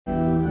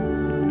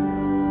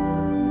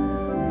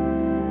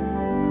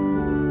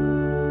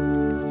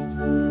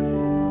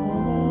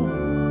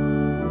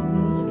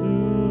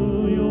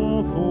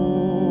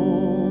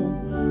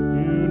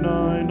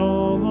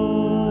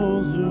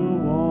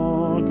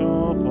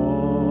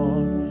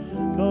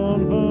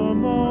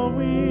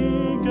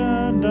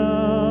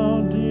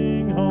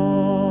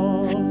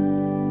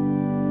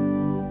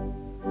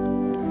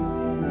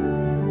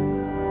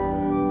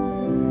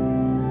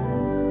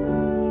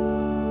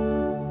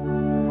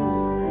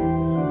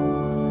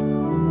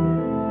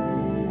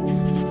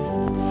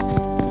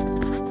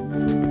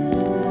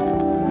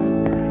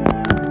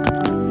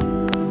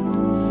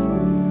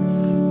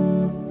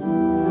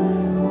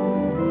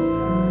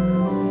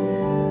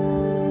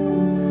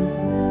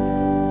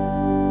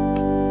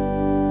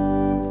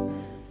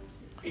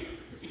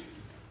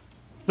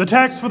The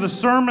text for the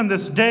sermon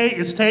this day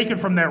is taken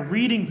from that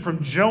reading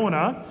from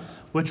Jonah,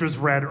 which was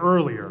read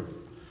earlier.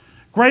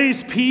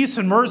 Grace, peace,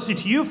 and mercy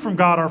to you from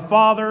God our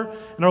Father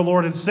and our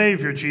Lord and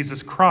Savior,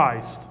 Jesus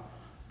Christ.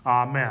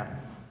 Amen.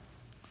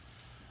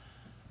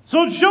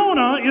 So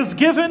Jonah is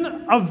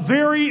given a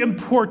very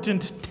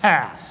important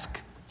task.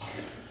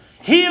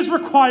 He is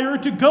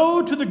required to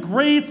go to the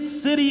great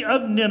city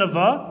of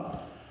Nineveh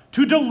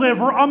to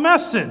deliver a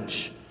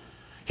message.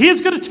 He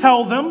is going to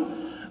tell them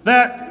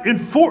that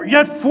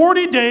yet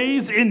 40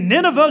 days and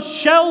Nineveh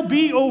shall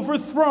be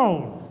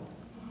overthrown.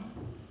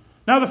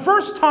 Now, the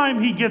first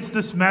time he gets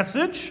this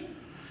message,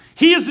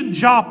 he is in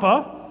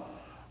Joppa,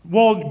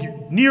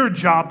 near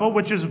Joppa,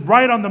 which is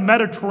right on the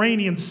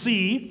Mediterranean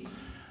Sea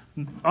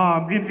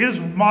in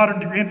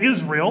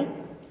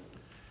Israel.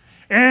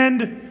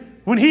 And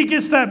when he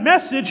gets that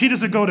message, he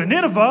doesn't go to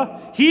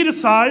Nineveh, he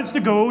decides to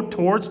go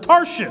towards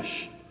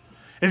Tarshish.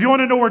 If you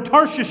want to know where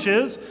Tarshish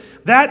is,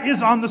 that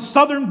is on the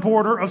southern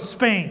border of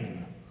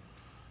Spain.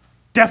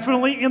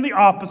 Definitely in the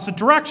opposite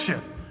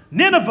direction.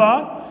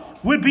 Nineveh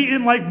would be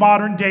in like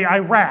modern day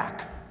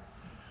Iraq.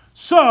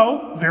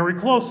 So, very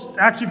close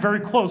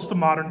to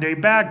modern day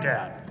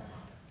Baghdad.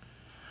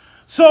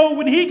 So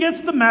when he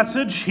gets the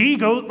message, he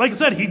goes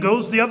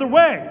the other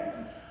way.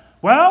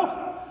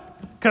 Well,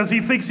 because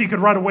he thinks he could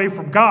run away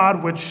from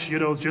God, which,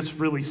 is just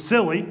really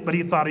silly, but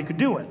he thought he could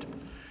do it.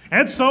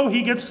 And so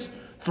he gets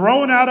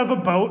thrown out of a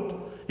boat.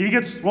 He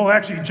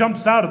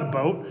jumps out of the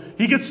boat.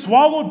 He gets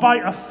swallowed by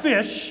a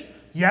fish.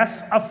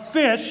 Yes, a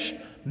fish,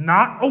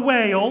 not a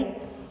whale.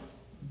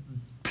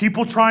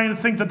 People trying to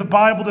think that the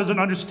Bible doesn't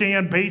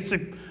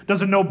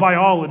know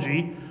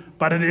biology,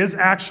 but it is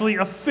actually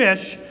a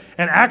fish.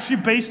 And actually,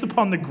 based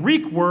upon the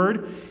Greek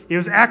word, it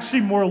was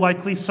actually more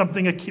likely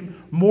something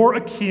more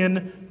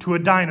akin to a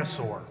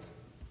dinosaur.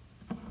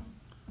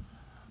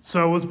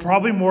 So it was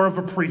probably more of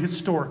a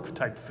prehistoric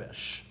type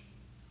fish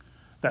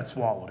that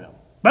swallowed him.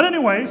 But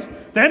anyways,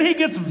 then he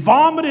gets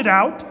vomited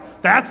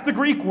out. That's the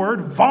Greek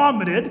word,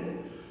 vomited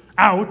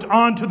out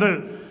out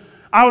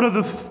of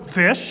the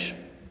fish.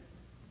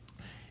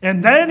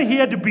 And then he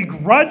had to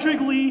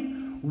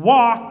begrudgingly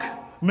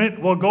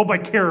go by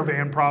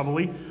caravan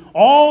probably,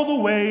 all the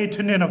way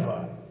to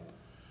Nineveh.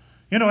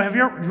 You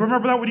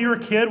remember that when you were a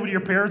kid, when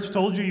your parents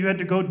told you had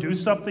to go do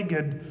something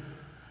and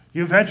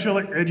you're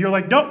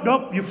like,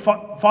 nope, you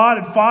fought,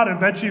 and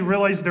eventually you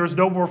realized there was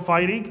no more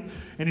fighting,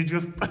 and you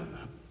just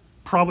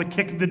probably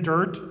kicked the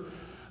dirt.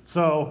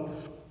 So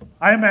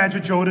I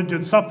imagine Jonah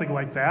did something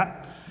like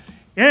that.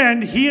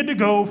 And he had to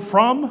go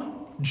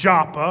from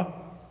Joppa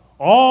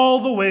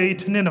all the way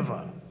to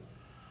Nineveh.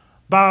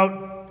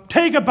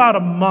 Take about a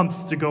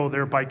month to go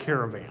there by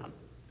caravan.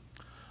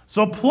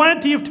 So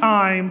plenty of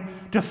time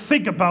to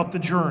think about the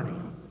journey.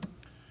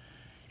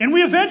 And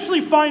we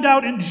eventually find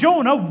out in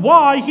Jonah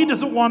why he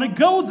doesn't want to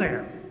go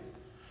there.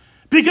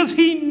 Because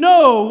he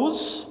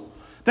knows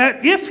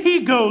that if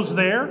he goes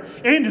there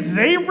and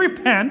they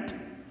repent,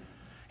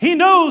 he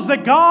knows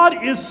that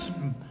God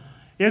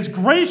is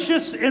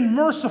gracious and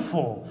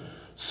merciful,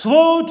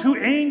 slow to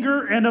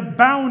anger and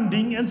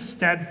abounding in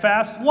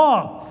steadfast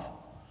love.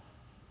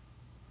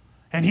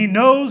 And he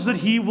knows that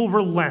he will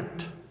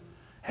relent.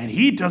 And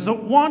he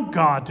doesn't want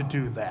God to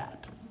do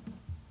that.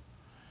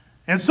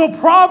 And so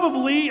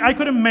probably, I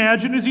could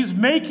imagine, as he's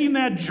making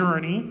that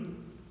journey,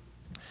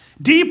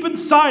 deep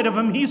inside of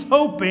him, he's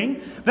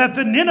hoping that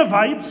the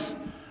Ninevites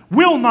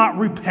will not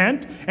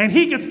repent, and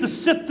he gets to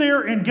sit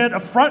there and get a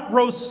front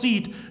row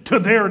seat to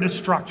their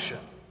destruction.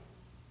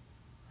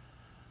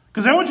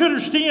 Because I want you to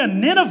understand,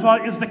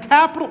 Nineveh was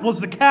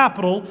the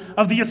capital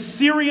of the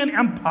Assyrian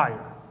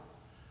Empire.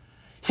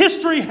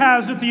 History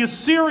has it the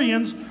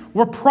Assyrians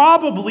were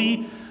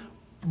probably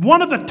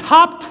one of the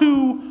top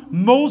two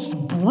most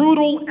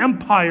brutal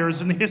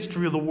empires in the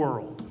history of the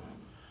world.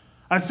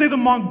 I'd say the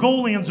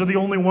Mongolians are the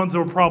only ones that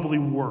were probably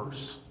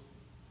worse.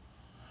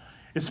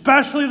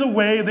 Especially the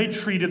way they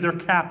treated their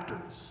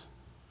captors.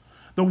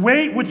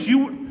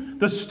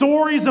 The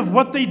stories of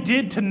what they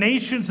did to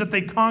nations that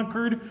they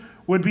conquered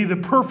would be the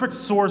perfect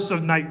source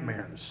of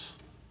nightmares.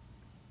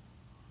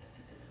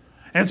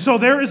 And so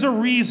there is a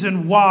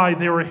reason why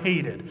they were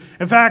hated.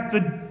 In fact,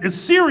 the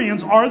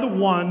Assyrians are the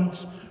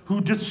ones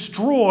who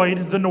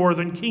destroyed the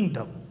northern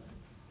kingdom.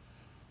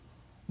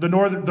 If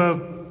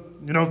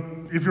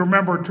you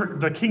remember,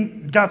 the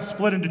king got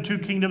split into two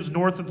kingdoms,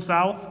 north and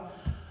south.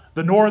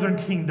 The northern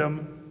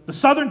kingdom, the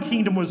southern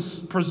kingdom was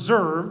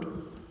preserved.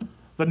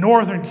 The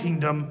northern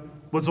kingdom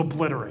was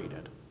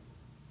obliterated.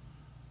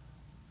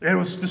 It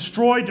was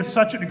destroyed to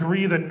such a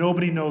degree that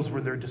nobody knows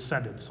where their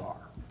descendants are.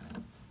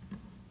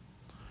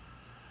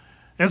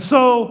 And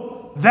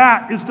so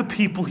that is the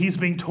people he's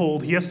being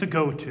told he has to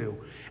go to.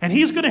 And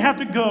he's going to have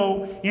to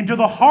go into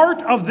the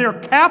heart of their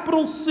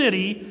capital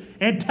city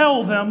and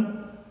tell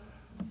them,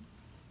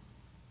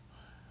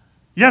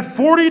 yet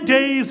 40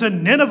 days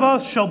and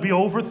Nineveh shall be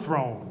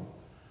overthrown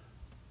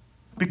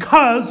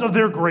because of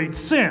their great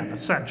sin,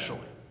 essentially.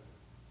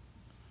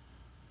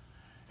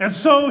 And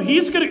so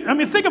he's going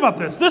to, think about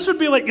this. This would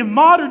be like in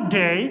modern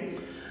day,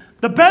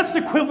 the best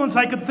equivalence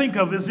I could think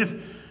of is if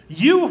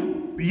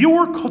you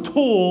were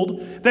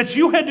told that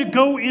you had to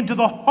go into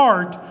the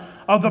heart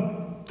of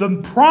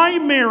the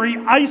primary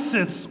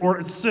ISIS, or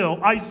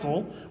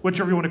ISIL,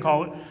 whichever you want to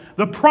call it,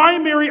 the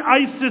primary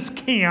ISIS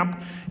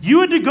camp.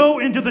 You had to go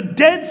into the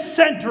dead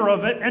center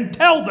of it and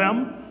tell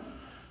them,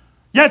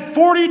 yet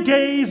 40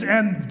 days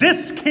and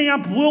this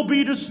camp will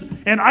be,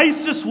 and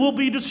ISIS will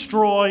be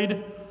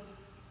destroyed.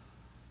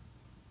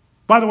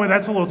 By the way,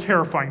 that's a little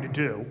terrifying to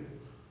do.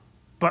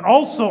 But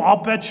also,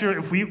 I'll bet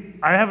you,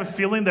 I have a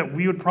feeling that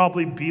we would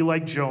probably be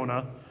like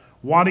Jonah,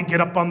 want to get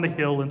up on the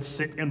hill and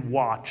sit and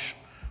watch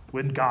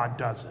when God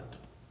does it.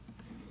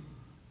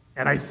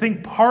 And I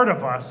think part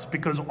of us,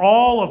 because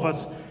all of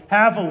us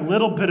have a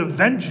little bit of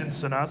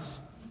vengeance in us,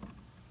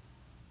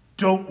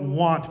 don't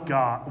want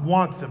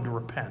them to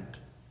repent.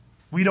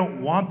 We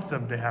don't want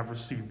them to have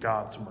received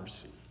God's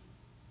mercy.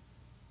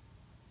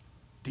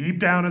 Deep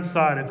down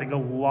inside, I think a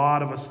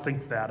lot of us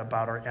think that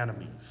about our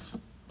enemies.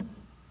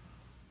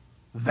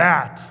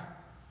 That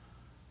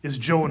is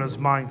Jonah's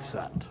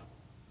mindset.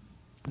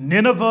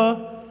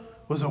 Nineveh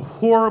was a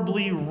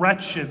horribly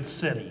wretched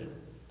city.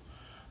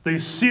 The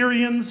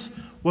Assyrians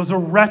was a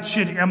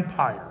wretched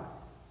empire.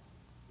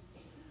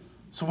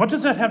 So what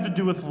does that have to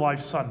do with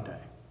Life Sunday?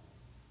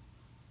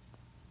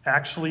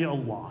 Actually, a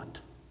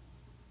lot.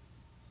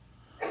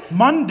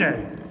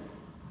 Monday,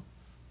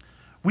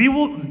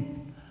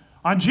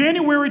 on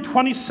January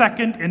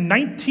 22nd in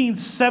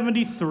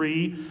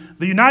 1973,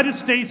 the United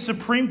States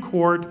Supreme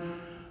Court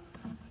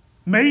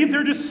made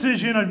their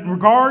decision in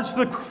regards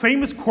to the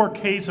famous court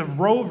case of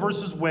Roe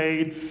versus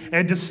Wade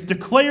and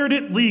declared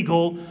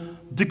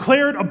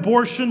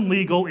abortion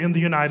legal in the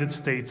United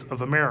States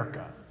of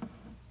America.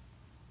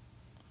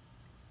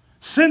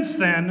 Since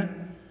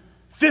then,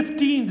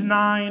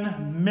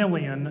 59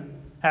 million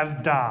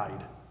have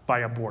died by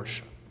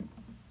abortion.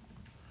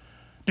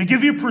 To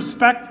give you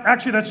perspective,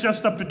 actually that's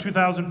just up to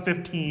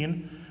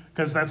 2015,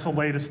 because that's the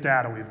latest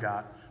data we've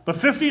got. But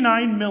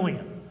 59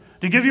 million.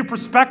 To give you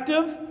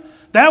perspective,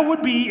 that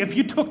would be if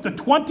you took the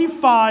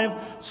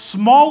 25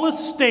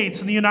 smallest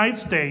states in the United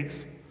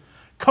States,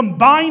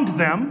 combined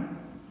them,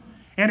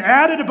 and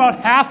added about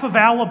half of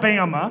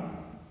Alabama,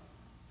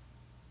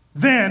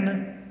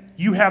 then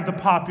you have the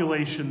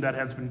population that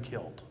has been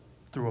killed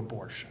through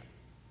abortion.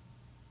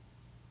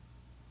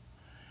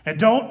 I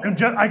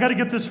got to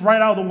get this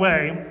right out of the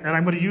way, and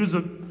I'm going to use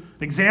an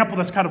example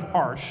that's kind of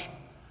harsh,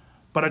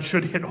 but it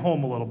should hit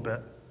home a little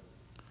bit.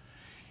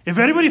 If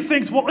anybody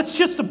thinks, well, it's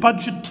just a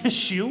bunch of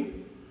tissue,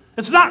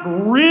 it's not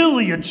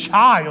really a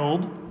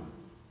child.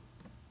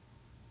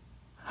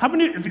 I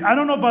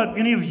don't know about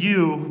any of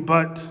you,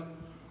 but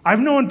I've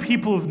known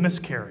people who've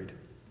miscarried.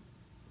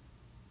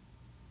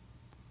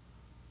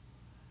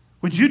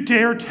 Would you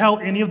dare tell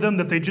any of them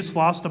that they just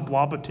lost a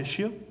blob of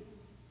tissue?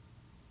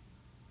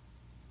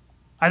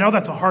 I know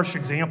that's a harsh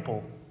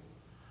example,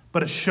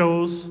 but it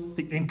shows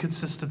the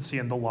inconsistency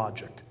in the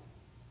logic.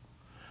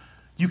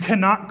 You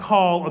cannot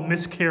call a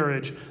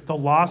miscarriage the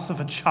loss of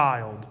a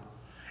child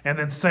and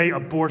then say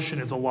abortion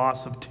is a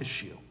loss of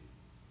tissue.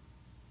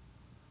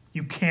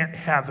 You can't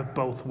have it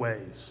both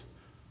ways.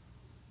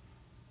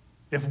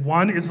 If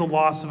one is the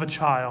loss of a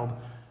child,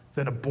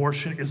 then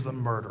abortion is the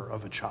murder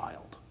of a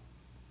child.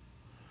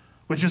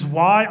 Which is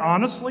why,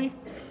 honestly,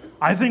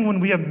 I think when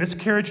we have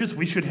miscarriages,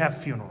 we should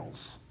have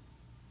funerals.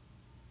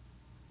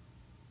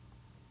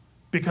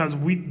 Because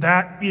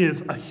that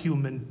is a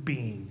human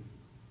being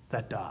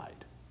that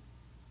died.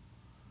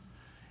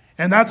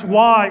 And that's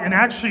why, and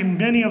actually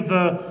many of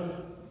the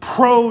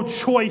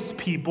pro-choice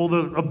people,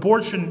 the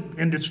abortion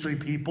industry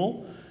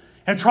people,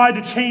 have tried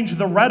to change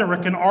the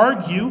rhetoric and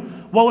argue,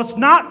 well, it's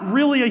not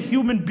really a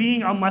human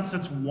being unless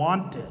it's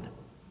wanted.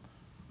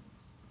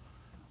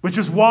 Which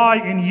is why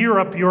in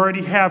Europe you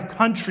already have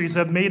countries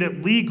that have made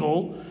it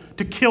legal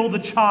to kill the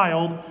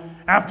child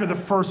after the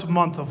first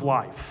month of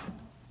life.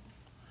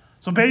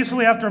 So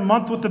basically after a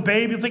month with the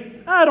baby, it's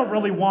like, I don't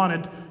really want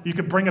it. You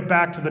could bring it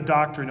back to the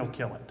doctor and he'll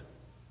kill it.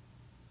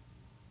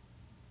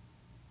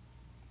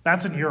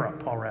 That's in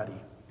Europe already.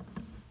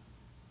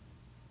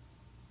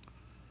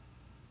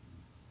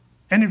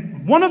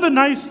 And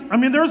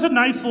there's a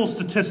nice little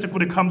statistic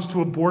when it comes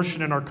to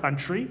abortion in our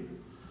country.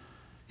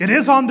 It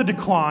is on the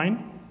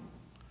decline,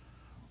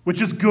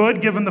 which is good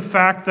given the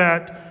fact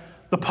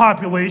that the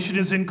population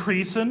is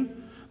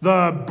increasing,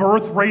 the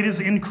birth rate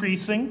is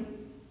increasing,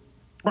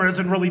 or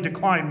hasn't really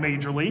declined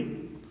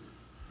majorly.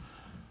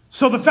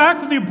 So the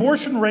fact that the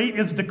abortion rate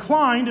is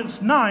declined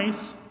is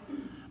nice,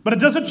 but it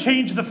doesn't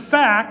change the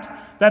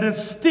fact that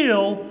it's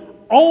still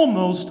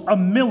almost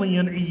 1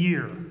 million a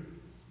year.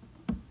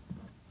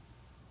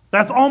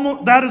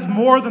 That is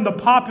more than the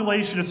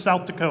population of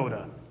South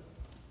Dakota.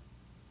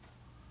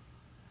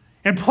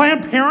 And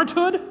Planned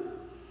Parenthood,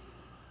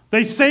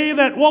 they say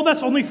that, well,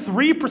 that's only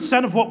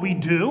 3% of what we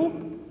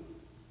do.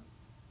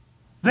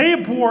 They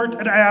abort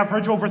an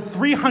average over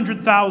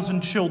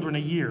 300,000 children a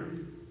year.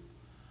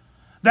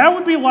 That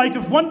would be like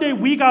if one day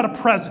we got a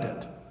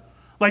president,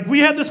 like we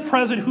had this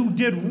president who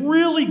did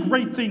really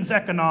great things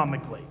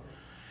economically,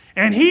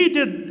 And he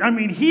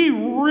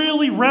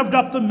really revved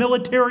up the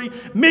military,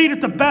 made it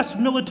the best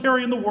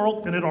military in the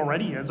world, and it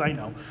already is, I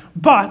know,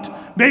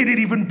 but made it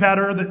even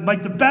better,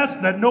 like the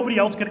best that nobody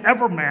else could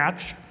ever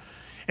match.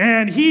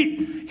 And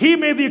he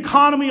made the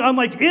economy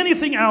unlike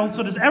anything else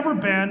that has ever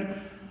been.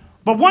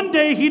 But one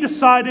day he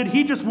decided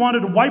he just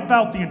wanted to wipe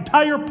out the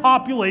entire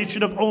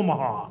population of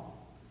Omaha.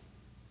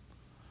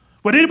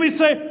 Would anybody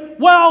say,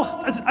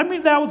 well,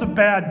 that was a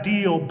bad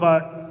deal,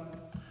 but,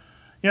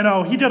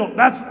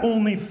 that's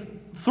only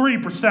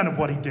 3% of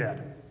what he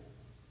did.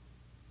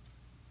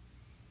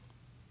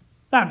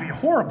 That'd be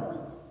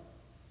horrible.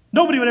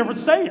 Nobody would ever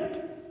say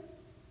it.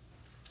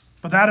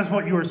 But that's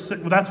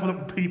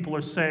what people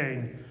are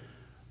saying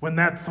when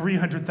that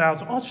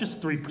 300,000, it's just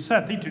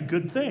 3%. They do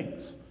good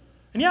things.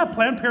 And yeah,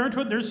 Planned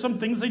Parenthood, there's some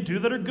things they do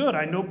that are good.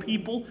 I know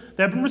people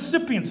that have been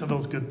recipients of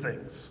those good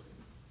things.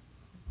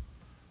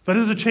 But it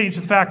doesn't change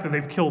the fact that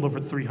they've killed over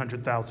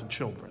 300,000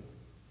 children.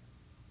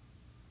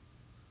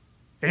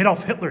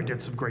 Adolf Hitler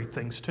did some great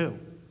things too.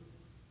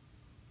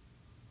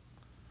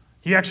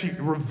 He actually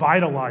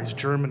revitalized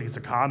Germany's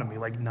economy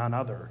like none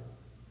other.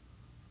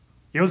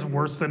 It was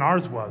worse than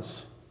ours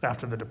was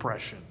after the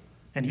Depression,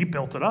 and he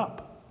built it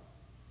up.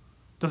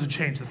 Doesn't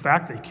change the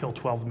fact that he killed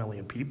 12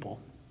 million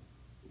people.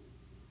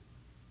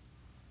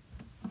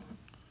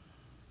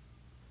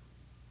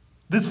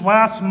 This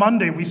last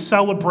Monday, we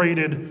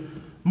celebrated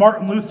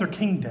Martin Luther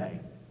King Day.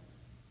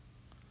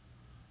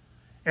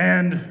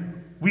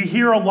 And we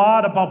hear a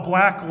lot about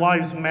Black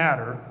Lives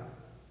Matter.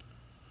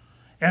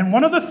 And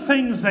one of the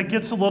things that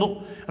gets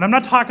and I'm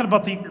not talking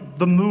about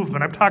the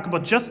movement, I'm talking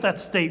about just that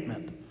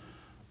statement,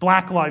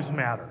 Black Lives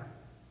Matter.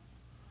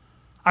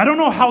 I don't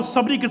know how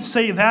somebody could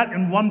say that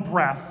in one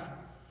breath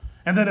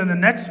and then in the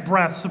next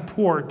breath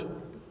support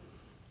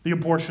the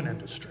abortion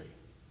industry.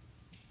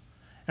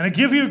 And I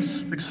give you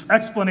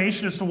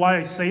explanation as to why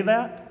I say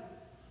that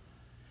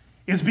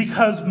is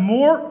because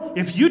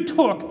if you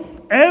took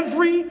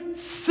every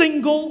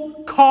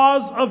single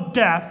cause of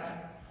death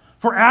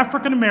for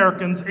African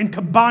Americans and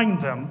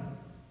combined them,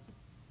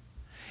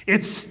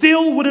 it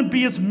still wouldn't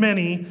be as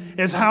many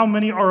as how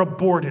many are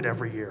aborted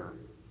every year.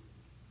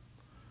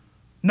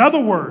 In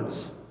other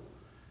words,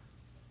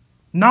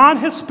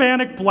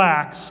 non-Hispanic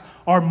blacks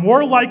are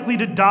more likely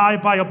to die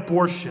by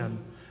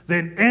abortion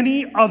than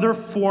any other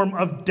form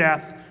of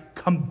death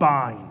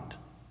combined.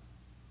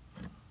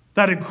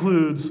 That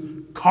includes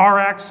car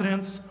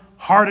accidents,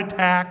 heart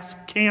attacks,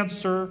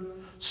 cancer,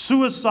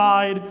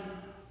 suicide,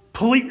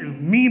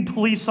 mean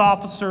police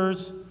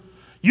officers.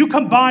 You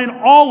combine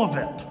all of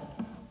it,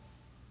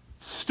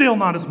 still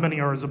not as many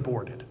are as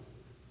aborted.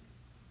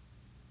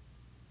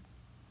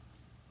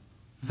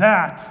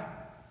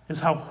 That is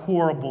how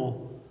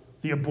horrible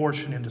the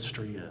abortion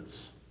industry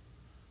is.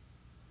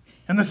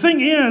 And the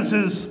thing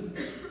is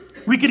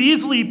we could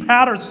easily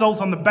pat ourselves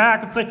on the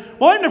back and say,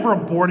 well, I never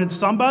aborted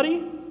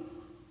somebody,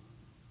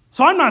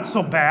 so I'm not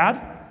so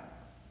bad.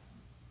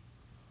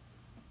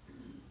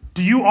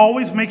 Do you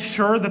always make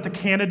sure that the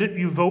candidate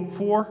you vote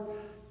for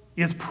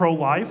is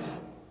pro-life?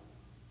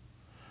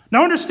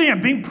 Now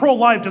understand, being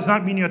pro-life does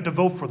not mean you have to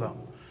vote for them.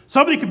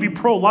 Somebody could be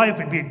pro-life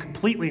and be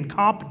completely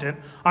incompetent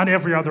on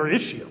every other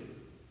issue.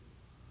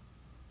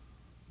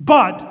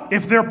 But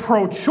if they're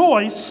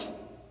pro-choice,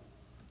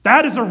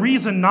 that is a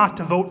reason not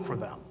to vote for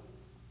them.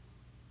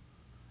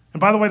 And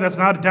by the way, that's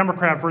not a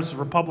Democrat versus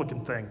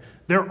Republican thing.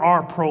 There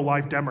are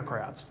pro-life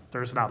Democrats.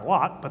 There's not a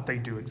lot, but they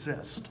do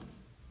exist.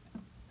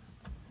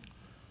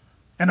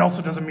 And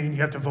also doesn't mean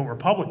you have to vote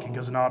Republican,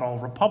 because not all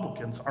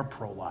Republicans are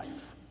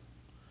pro-life.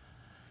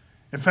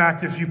 In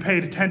fact, if you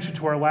paid attention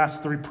to our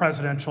last 3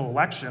 presidential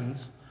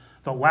elections,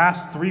 the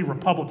last 3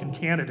 Republican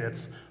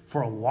candidates,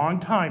 for a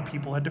long time,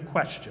 people had to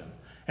question,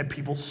 and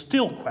people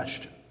still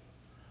question,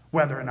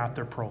 whether or not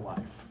they're pro-life.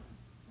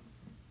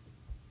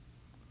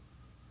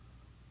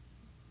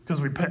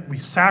 Because we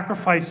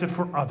sacrifice it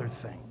for other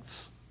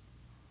things.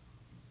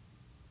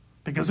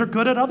 Because they're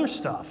good at other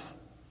stuff.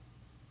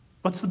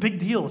 What's the big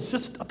deal? It's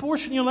just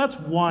abortion, that's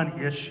one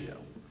issue.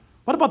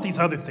 What about these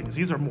other things?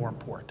 These are more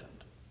important.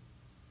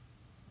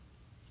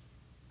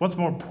 What's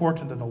more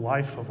important than the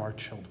life of our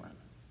children?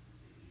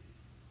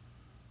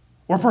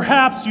 Or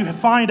perhaps you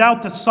find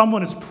out that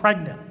someone is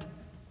pregnant.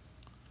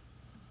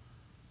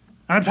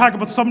 And I'm talking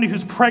about somebody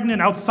who's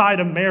pregnant outside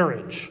of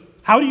marriage.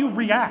 How do you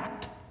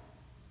react?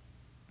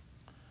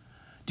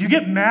 Do you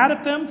get mad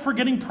at them for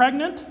getting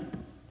pregnant?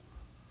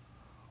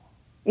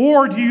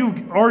 Or do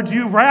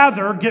you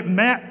rather get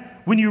mad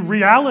when your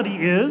reality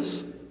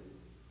is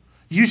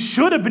you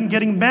should have been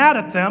getting mad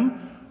at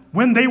them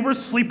when they were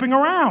sleeping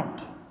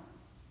around?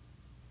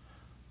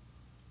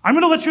 I'm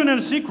going to let you in on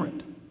a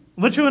secret.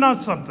 Let you in on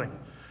something.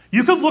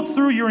 You could look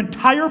through your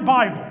entire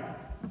Bible.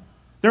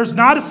 There's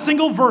not a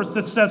single verse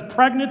that says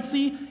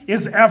pregnancy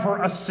is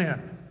ever a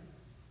sin.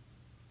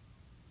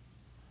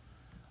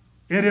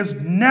 It is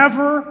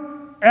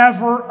never,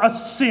 ever a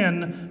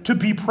sin to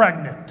be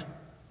pregnant.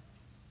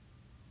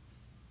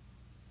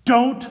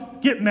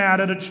 Don't get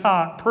mad at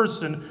a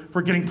person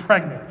for getting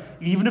pregnant,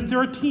 even if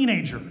they're a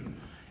teenager.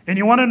 And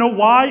you want to know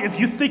why? If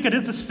you think it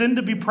is a sin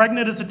to be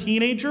pregnant as a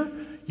teenager,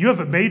 you have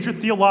a major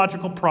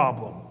theological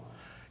problem.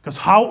 Because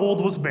how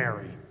old was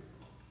Mary?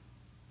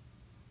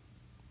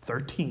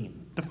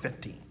 13 to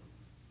 15.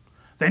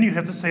 Then you'd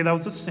have to say that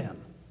was a sin.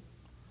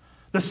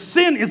 The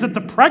sin isn't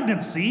the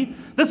pregnancy.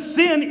 The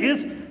sin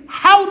is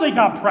how they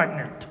got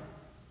pregnant.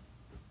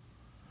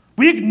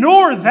 We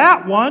ignore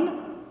that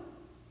one,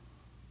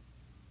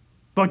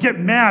 but get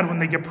mad when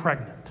they get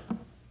pregnant.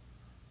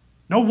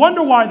 No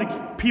wonder why the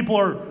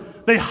people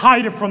they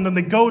hide it from them.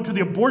 They go to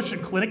the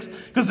abortion clinics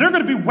because they're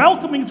going to be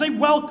welcoming and say,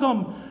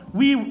 welcome.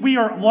 We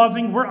are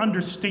loving. We're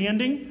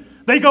understanding.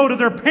 They go to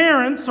their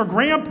parents or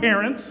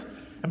grandparents.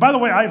 And by the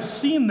way, I've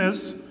seen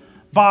this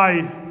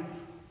by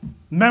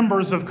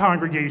members of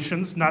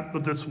congregations, not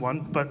with this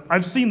one, but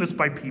I've seen this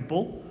by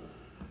people,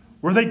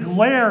 where they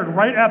glared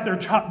right at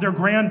their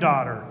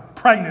granddaughter,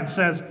 pregnant,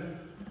 says,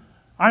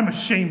 I'm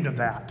ashamed of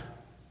that.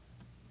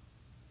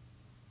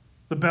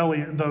 The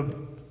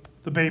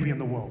baby in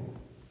the womb.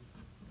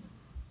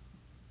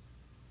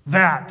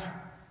 That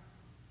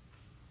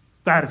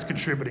is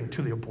contributing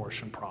to the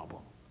abortion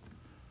problem.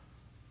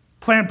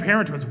 Planned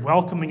Parenthood is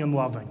welcoming and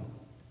loving.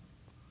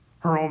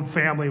 Her own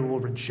family will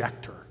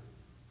reject her.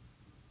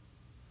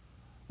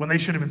 When they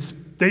should have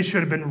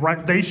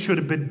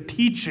been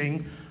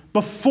teaching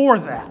before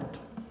that.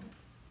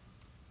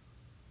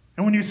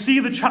 And when you see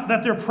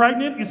that they're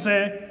pregnant, you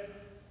say,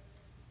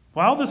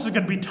 well, this is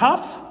going to be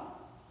tough,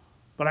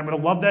 but I'm going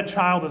to love that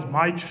child as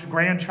my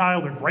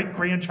grandchild or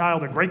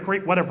great-grandchild or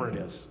great-great, whatever it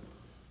is.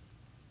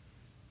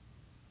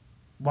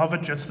 Love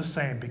it just the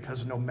same,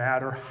 because no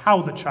matter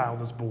how the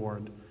child is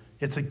born,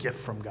 it's a gift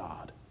from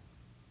God.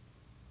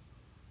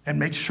 And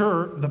make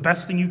sure the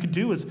best thing you could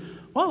do is,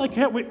 well, I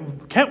can't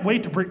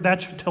wait to bring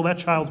that till that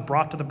child's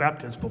brought to the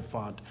baptismal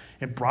font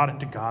and brought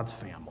into God's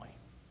family.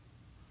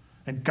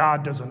 And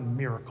God does a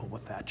miracle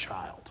with that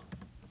child.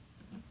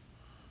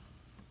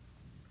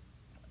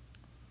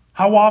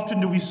 How often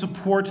do we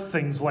support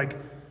things like,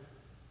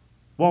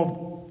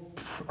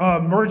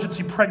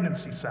 emergency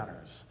pregnancy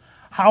centers?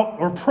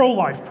 Or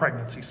pro-life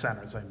pregnancy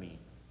centers, I mean.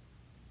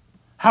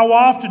 How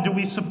often do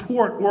we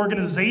support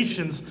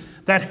organizations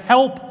that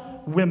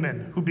help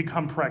women who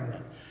become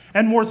pregnant?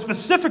 And more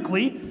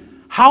specifically,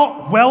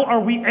 how well are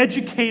we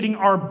educating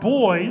our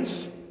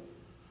boys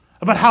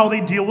about how they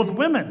deal with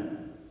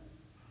women?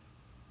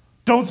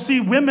 Don't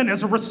see women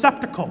as a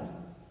receptacle.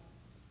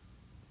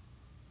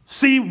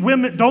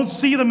 Don't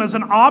see them as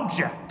an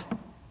object.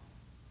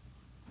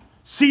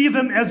 See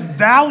them as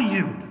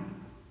valued,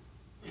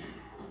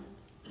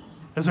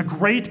 as a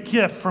great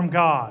gift from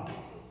God.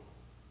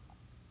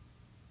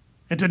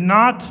 And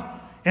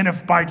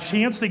if by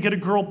chance they get a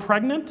girl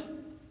pregnant,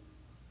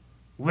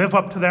 live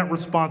up to that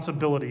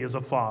responsibility as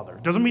a father.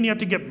 Doesn't mean you have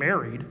to get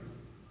married,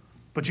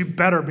 but you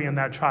better be in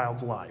that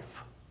child's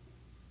life.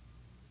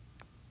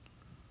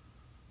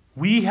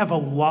 We have a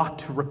lot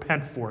to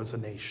repent for as a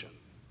nation.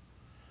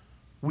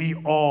 We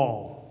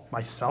all,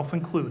 myself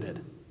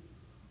included,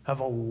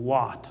 have a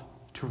lot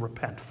to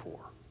repent for.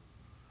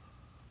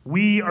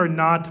 We are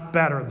not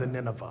better than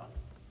Nineveh.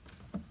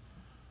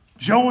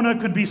 Jonah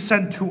could be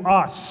sent to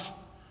us.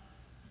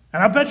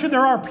 And I bet you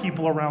there are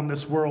people around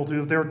this world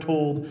who, if they're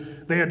told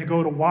they had to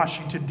go to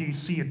Washington,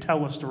 D.C. and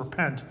tell us to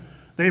repent,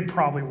 they'd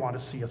probably want to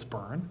see us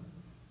burn.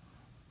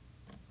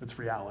 It's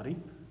reality.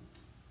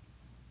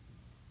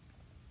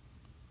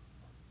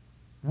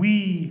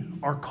 We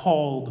are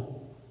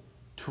called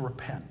to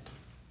repent.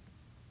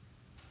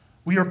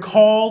 We are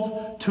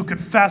called to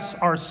confess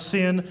our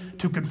sin,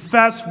 to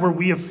confess where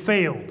we have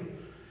failed.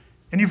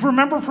 And if you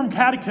remember from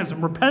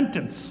Catechism,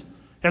 repentance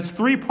has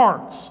 3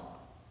 parts.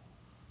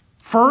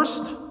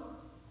 First,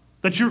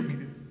 that your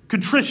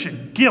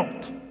contrition,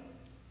 guilt,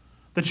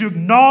 that you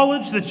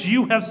acknowledge that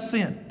you have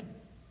sinned.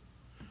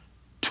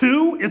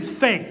 2 is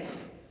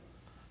faith.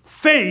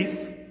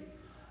 Faith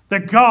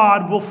that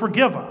God will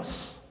forgive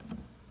us.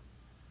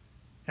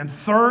 And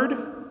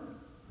 3rd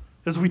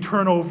is we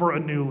turn over a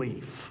new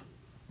leaf.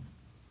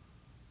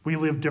 We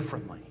live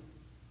differently.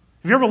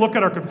 If you ever look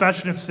at our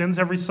confession of sins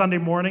every Sunday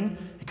morning,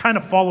 it kind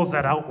of follows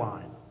that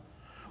outline.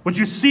 What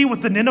you see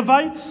with the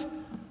Ninevites,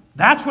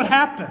 that's what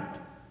happened.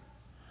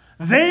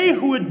 They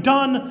who had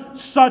done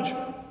such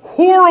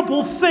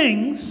horrible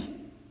things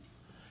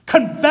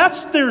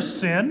confessed their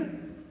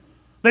sin,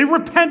 they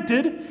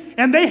repented,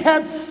 and they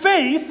had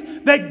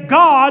faith that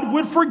God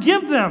would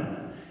forgive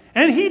them.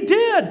 And he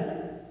did.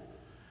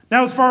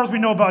 Now, as far as we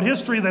know about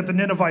history, that the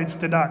Ninevites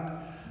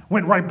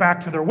went right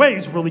back to their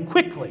ways really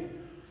quickly.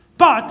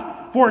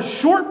 But for a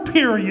short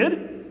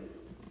period,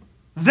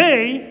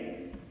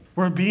 we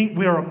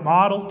are a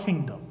model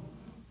kingdom.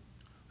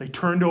 They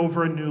turned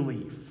over a new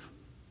leaf.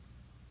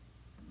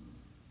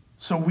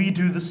 So we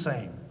do the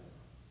same.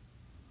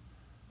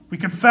 We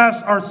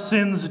confess our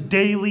sins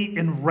daily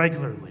and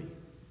regularly.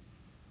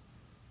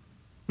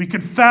 We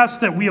confess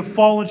that we have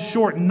fallen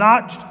short,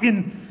 not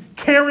in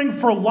caring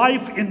for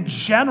life in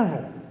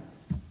general,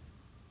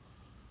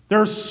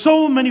 There are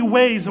so many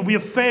ways that we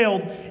have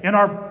failed in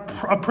our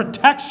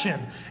protection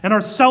and our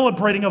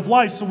celebrating of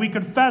life. So we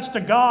confess to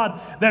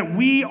God that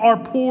we are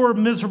poor,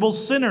 miserable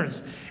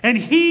sinners. And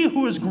He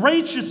who is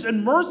gracious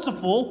and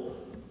merciful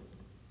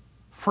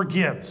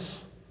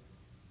forgives.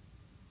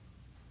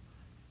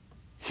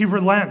 He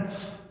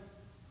relents.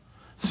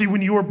 See,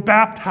 when you are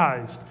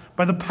baptized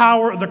by the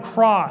power of the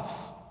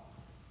cross,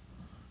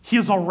 He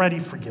has already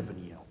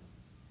forgiven you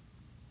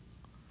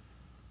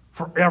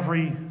for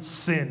every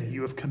sin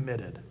you have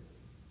committed.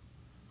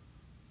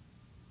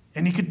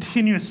 And He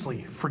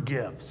continuously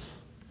forgives.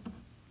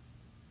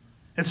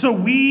 And so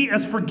we,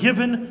 as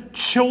forgiven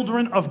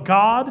children of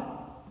God,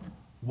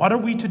 what are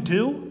we to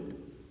do?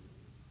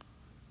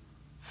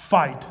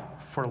 Fight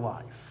for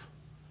life.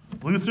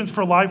 Lutherans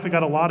for Life, we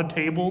got a lot of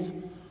tables, a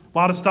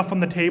lot of stuff on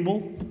the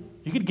table.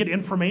 You could get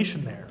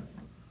information there.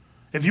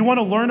 If you want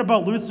to learn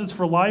about Lutherans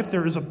for Life,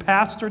 there is a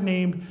pastor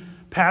named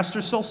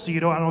Pastor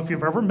Salcedo. I don't know if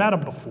you've ever met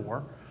him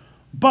before,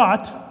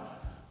 but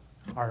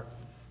our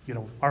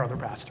other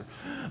pastor.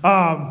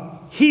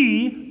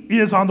 He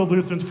is on the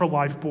Lutherans for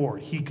Life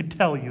board. He could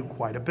tell you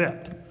quite a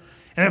bit.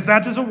 And if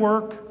that doesn't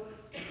work,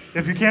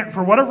 if you can't,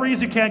 for whatever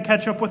reason, you can't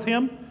catch up with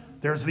him,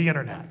 there's the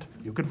internet.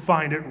 You can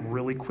find it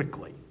really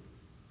quickly.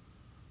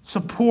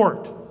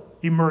 Support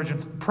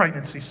emergent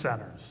pregnancy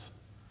centers.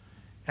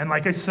 And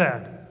like I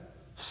said,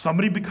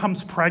 somebody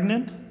becomes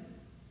pregnant,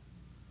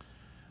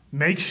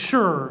 make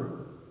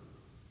sure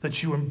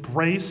that you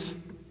embrace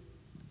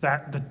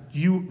that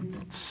you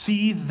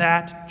see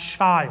that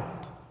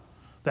child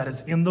that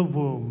is in the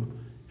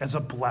womb as a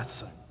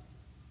blessing.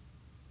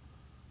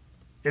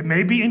 It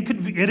may be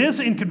it is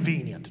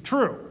inconvenient,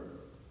 true,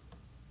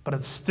 but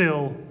it's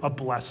still a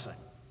blessing.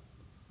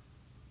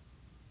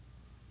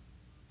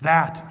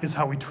 That is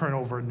how we turn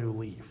over a new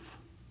leaf.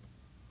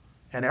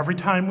 And every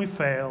time we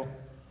fail,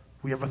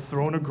 we have a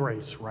throne of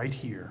grace right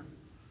here.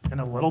 In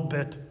a little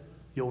bit,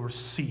 you'll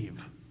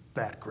receive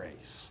that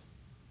grace.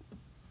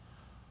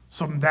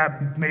 So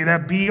may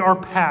that be our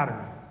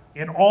pattern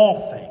in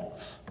all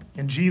things.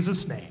 In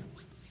Jesus' name,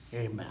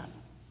 amen.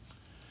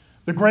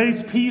 The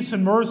grace, peace,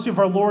 and mercy of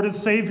our Lord and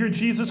Savior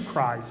Jesus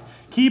Christ,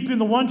 keep you in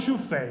the one true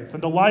faith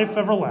and to life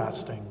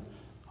everlasting.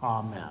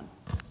 Amen.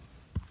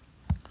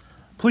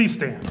 Please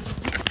stand.